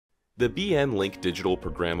The BN-Link Digital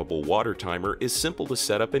Programmable Water Timer is simple to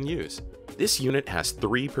set up and use. This unit has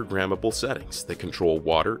 3 programmable settings that control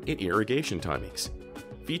water and irrigation timings.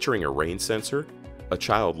 Featuring a rain sensor, a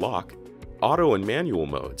child lock, auto and manual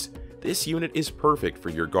modes, this unit is perfect for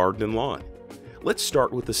your garden and lawn. Let's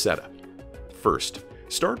start with the setup. First,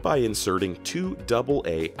 start by inserting 2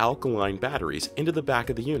 AA alkaline batteries into the back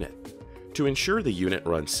of the unit. To ensure the unit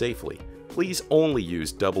runs safely, please only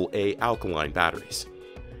use AA alkaline batteries.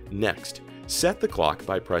 Next, set the clock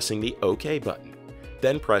by pressing the OK button,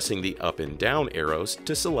 then pressing the up and down arrows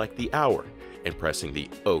to select the hour, and pressing the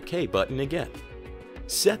OK button again.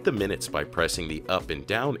 Set the minutes by pressing the up and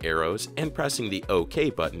down arrows and pressing the OK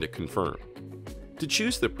button to confirm. To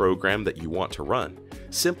choose the program that you want to run,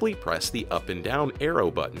 simply press the up and down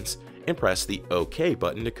arrow buttons and press the OK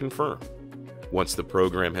button to confirm. Once the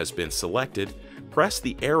program has been selected, press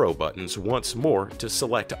the arrow buttons once more to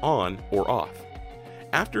select on or off.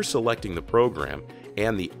 After selecting the program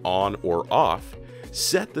and the on or off,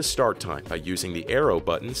 set the start time by using the arrow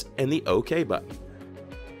buttons and the OK button.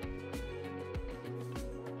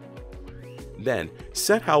 Then,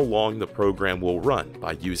 set how long the program will run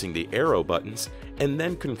by using the arrow buttons and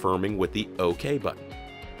then confirming with the OK button.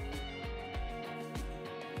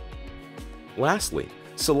 Lastly,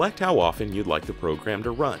 select how often you'd like the program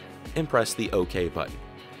to run and press the OK button.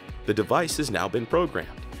 The device has now been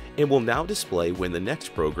programmed and will now display when the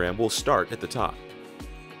next program will start at the top.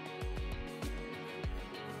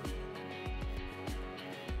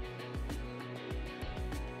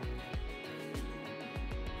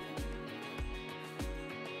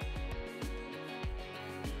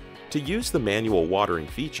 To use the manual watering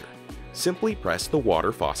feature, simply press the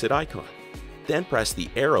water faucet icon. Then press the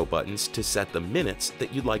arrow buttons to set the minutes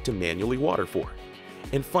that you'd like to manually water for.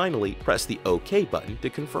 And finally, press the OK button to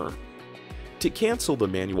confirm. To cancel the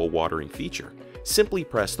manual watering feature, simply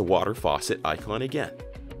press the water faucet icon again.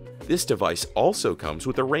 This device also comes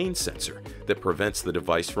with a rain sensor that prevents the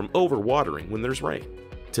device from overwatering when there's rain.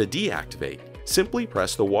 To deactivate, simply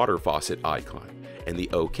press the water faucet icon and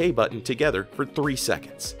the OK button together for 3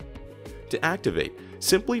 seconds. To activate,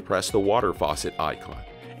 simply press the water faucet icon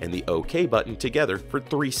and the OK button together for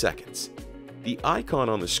 3 seconds. The icon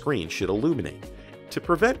on the screen should illuminate. To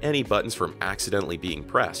prevent any buttons from accidentally being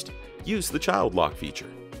pressed, use the child lock feature.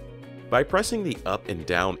 By pressing the up and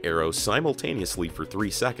down arrows simultaneously for 3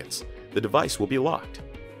 seconds, the device will be locked.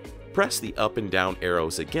 Press the up and down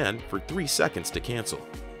arrows again for 3 seconds to cancel.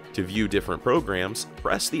 To view different programs,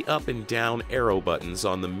 press the up and down arrow buttons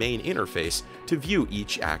on the main interface to view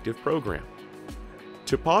each active program.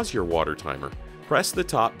 To pause your water timer, press the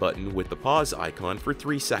top button with the pause icon for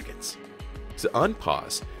 3 seconds. To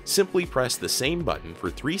unpause, simply press the same button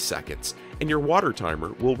for 3 seconds and your water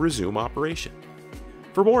timer will resume operation.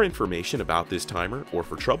 For more information about this timer or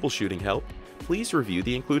for troubleshooting help, please review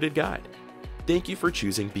the included guide. Thank you for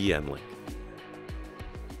choosing BN-Link.